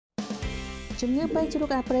ជំងឺបែកជ្រូក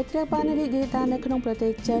អាប្រេតត្រូវបានរីករាលដាលនៅក្នុងប្រទេ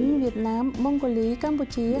សចិនវៀតណាមម៉ុងហ្គូលីកម្ពុ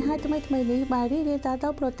ជាហើយថ្មីនេះបានរីករាលដាលដ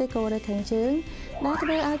ល់ប្រទេសកូរ៉េខាងជើងដែលធ្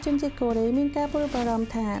វើឲ្យជនជាតិកូរ៉េមានការព្រួយបារម្ភ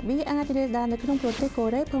ថាវាអាចរាលដាលនៅក្នុងប្រទេសកូ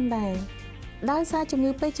រ៉េផងដែរដោយសារជំ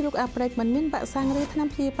ងឺបែកជ្រូកអាប្រេតមិនមានវ៉ាក់សាំងឬថ្នាំ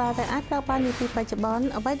ព្យាបាលដែលអាចប្រើបាននាពេលបច្ចុប្បន្ន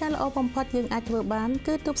អ្វីដែលល្អបំផុតយើងអាចធ្វើបាន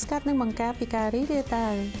គឺទប់ស្កាត់និងបង្ការពីការរីករាលដា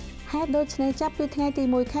លហេតុដូច្នេះចាប់ពីថ្ងៃទី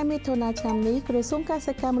1ខែមិថុនាឆ្នាំនេះក្រសួងក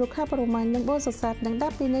សិកម្មរុក្ខាប្រមាញ់និងបូសសត្វនឹងដា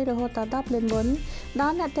ក់ពីនៃរហូតដល់10លានមុនដ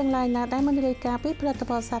ល់អ្នកទាំងឡាយណាដែលមិនរាយការណ៍ពីផលិត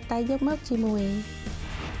ផលសត្វតែយកមកជាមួយ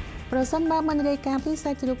ប្រសិនបើមិនរាយការណ៍ពី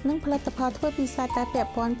សាច់ជ្រូកនិងផលិតផលធ្វើពីសាច់តែពាក់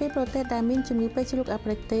ព័ន្ធពីប្រទេសដែលមានជំងឺបែកជ្រូកអាប្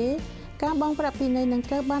រេតទេការបង់ប្រាក់ពិន័យនឹង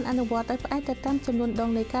ត្រូវបានអនុវត្តដោយផ្អែកទៅតាមចំនួនដង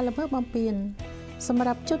នៃការល្មើសបំពានសម្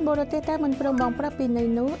រាប់ជនបរទេសដែលមិនព្រមបង់ប្រាក់ពិន័យ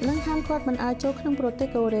នោះនឹងហាមឃាត់មិនឲ្យចូលក្នុងប្រទេស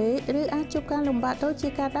កូរ៉េឬអាចជួបការលំបាកដូចជា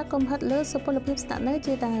ការដាក់កំហិតលើសុពលភាពស្នាក់នៅ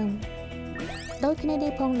ជាដើមដូចគ្នា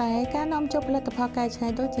នេះផងដែរការនាំចូលផលិតផលកែច្នៃ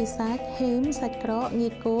ដូចជាសាច់ហេមសាច់ក្រកងៀ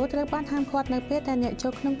តគោត្រូវបានហាមឃាត់នៅពេលដែលអ្នកចូ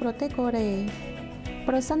លក្នុងប្រទេសកូរ៉េ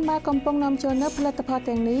ប្រសិនបើកំពុងនាំចូលនៅផលិតផល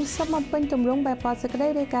ទាំងនេះសូមបំពេញទម្រង់បែបបទសេចក្តី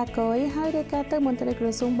រាយការណ៍គយហើយរាយការណ៍ទៅមន្ត្រីក្រ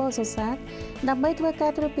សួងបូសសត្វដើម្បីធ្វើកា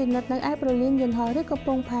រត្រួតពិនិត្យនៅឯប្រលានយន្តហោះឬកំព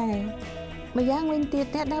ង់ផែម្យ៉ាងវិញទៀត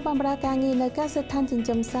អ្នកដែលបម្រើការងារនៅកសិដ្ឋានចិញ្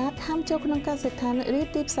ចឹមសត្វហាមចូលក្នុងកសិដ្ឋានឬ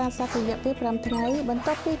ទីផ្សារសត្វរយៈពេល5ថ្ងៃបន្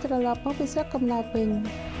ទាប់ពីត្រឡប់មកពីស្រុកកំណើតវិញ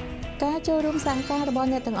ការចូលរួមសហការរបស់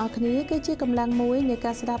អ្នកទាំងអស់គ្នាគឺជាកម្លាំងមួយនៃ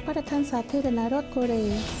ការស្ដារបរិស្ថានសាធារណរដ្ឋកូរ៉េ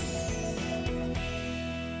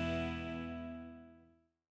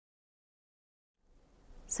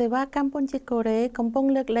សេវាកម្មពន្ធជាតិកូរ៉េកំពុង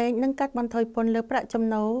លើកលែងនិងកាត់បន្ថយពន្ធលើប្រាក់ចំ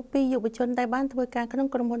ណូលពីយុវជនដែលបានធ្វើការក្នុង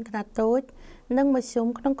ក្រុមហ៊ុនខ្នាតតូចនិងមធ្យម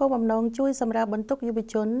ក្នុងគោលបំណងជួយសម្រាលបន្ទុកយុវ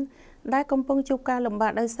ជនដែលកំពុងជួបការលំបា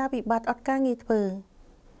កដោយសារវិបត្តិអត់ការងារធ្វើ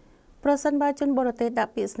ប្រសិនបើជនបរទេសដា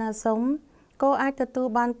ក់ពាក្យស្នើសុំក៏អាចទទួល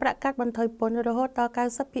បានប្រាក់កាត់បន្ថយពន្ធរហូតដល់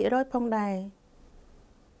 90% ផងដែរ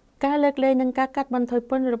ការលើកលែងនិងការកាត់បន្ថយ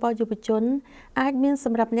ពន្ធរបស់យុវជនអាចមានស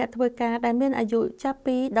ម្រាប់អ្នកធ្វើការដែលមានអាយុចាប់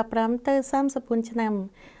ពី15ទៅ34ឆ្នាំ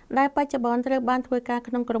ដែលបច្ចុប្បន្នត្រូវបានធ្វើការ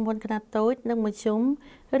ក្នុងក្រុមហ៊ុនខ្នាតតូចនិងមធ្យម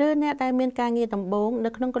ឬអ្នកដែលមានការងារដំបូងនៅ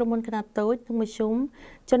ក្នុងក្រុមហ៊ុនខ្នាតតូចនិងមធ្យម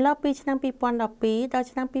ចន្លោះពីឆ្នាំ2012ដល់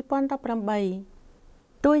ឆ្នាំ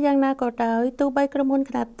2018ទោះយ៉ាងណាក៏ដោយទោះបីក្រុមហ៊ុន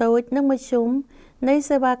ខ្នាតតូចនិងមធ្យមនៃ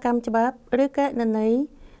សេវាកម្មច្បាប់ឬកណន័យ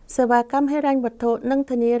សេវាកម្មហិរញ្ញវត្ថុនិង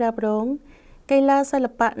ធានារ៉ាប់រងកីឡាសិ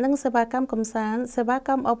ល្បៈនិងសេវាកម្មកំសាន្តសេវាក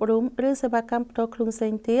ម្មអប់រំឬសេវាកម្មផ្ទាល់ខ្លួនផ្សេ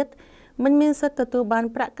ងទៀតមិនមានសិទ្ធិទទួលបាន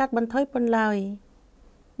ប្រាក់កាត់បន្ថយពន្ធឡើយ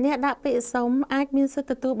អ្នកដាក់ពាក្យសុំអាចមានសិទ្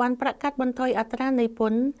ធិទទួលបានប្រាក់កាត់បន្ថយអត្រានៃព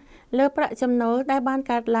ន្ធលើប្រាក់ចំណូលដែលបាន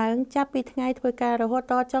កើតឡើងចាប់ពីថ្ងៃធ្វើការរហូត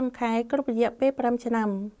ដល់ចុងខែគ្រប់រយៈពេល5ឆ្នាំ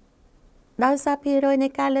ដោយសារភាគរយនៃ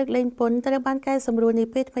ការលើកលែងពន្ធត្រូវបានកែសម្រួលនា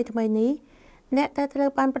ពេលថ្មីនេះអ្នកដែលត្រូវ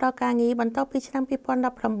បានផ្ដល់ការងារបន្ទាប់ពីឆ្នាំ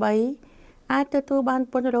2018អាចទទួលបាន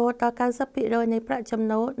ពន្ធរហូតដល់ 90% នៃប្រាក់ចំ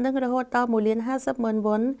ណូលនិងរហូតដល់ 1,50,000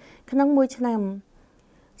 វ៉ុនក្នុងមួយឆ្នាំ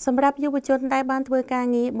សម្រាប់យុវជនដែលបានធ្វើការ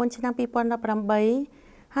ងារមុនឆ្នាំ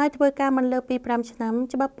2018ហើយធ្វើការមិនលើសពី5ឆ្នាំ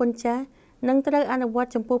ច្បាប់ពន្ធចាស់នឹងត្រូវអនុវត្ត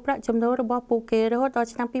ចំពោះប្រាក់ចំណូលរបស់ពួកគេរហូតដល់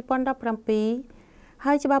ឆ្នាំ2017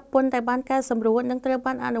ហើយច្បាប់ពន្ធដែលបានកែសម្រួលនឹងត្រូវ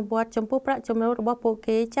បានអនុវត្តចំពោះប្រាក់ចំណូលរបស់ពួក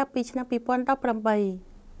គេចាប់ពីឆ្នាំ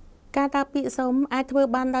2018ការដាក់ពាក្យសុំអាចធ្វើ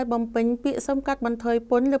បានដោយបំពេញពាក្យសុំកាត់បន្ថយ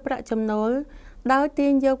ពន្ធលើប្រាក់ចំណូលដោយទា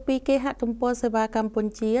ញយកពីគេហទំព័រសេវាកម្មពន្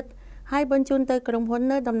ធជាតិហើយបញ្ជូនទៅក្រុមហ៊ុន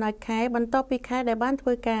នៅដំណាច់ខែបន្ទាប់ពីខែដែលបានធ្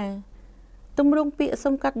វើការទម្រង់ពាក្យ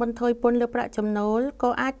សុំកាត់បន្ថយពន្ធលើប្រាក់ចំណូលក៏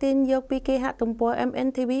អាចទាញយកពីគេហទំព័រ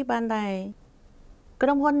MNTV បានដែរក្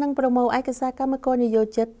រុមហ៊ុននឹងប្រមូលឯកសារកម្មករនិយោ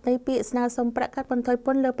ជិតនៃពាក្យស្នើសុំប្រាក់កាត់បន្ថយព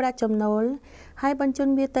ន្ធលើប្រាក់ចំណូលហើយបញ្ជូន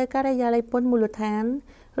វាទៅការិយាល័យពន្ធមូលដ្ឋាន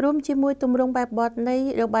រួមជាមួយទម្រង់បែបបទនៃ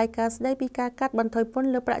របាយការណ៍ស្តីពីការកាត់បន្ថយពន្ធ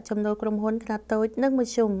លើប្រាក់ចំណូលក្រុមហ៊ុនខ្នាតតូចនិងម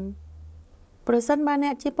ធ្យមប្រសិនបើអ្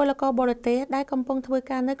នកជាពលករបរទេសដែលកំពុងធ្វើ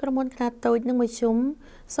ការនៅក្រុមហ៊ុនខ្នាតតូចនិងមធ្យម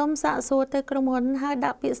សូមសាកសួរទៅក្រុមហ៊ុនហើយ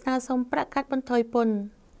ដាក់ពាក្យស្នើសុំប្រាក់កាត់បន្ថយពន្ធ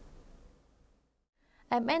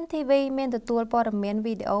MNTV មានទទួលព័ត៌មាន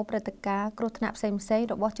វីដេអូព្រឹត្តិការណ៍គ្រោះថ្នាក់ផ្សេងៗ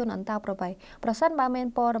របស់ជនអន្តោប្រវេសន៍ប្រសិនបើមាន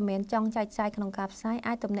ព័ត៌មានចង់ចែកចាយក្នុងការផ្សាយ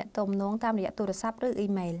អាចទំនាក់ទំនងតាមរយៈទូរស័ព្ទឬអ៊ី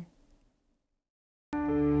មែល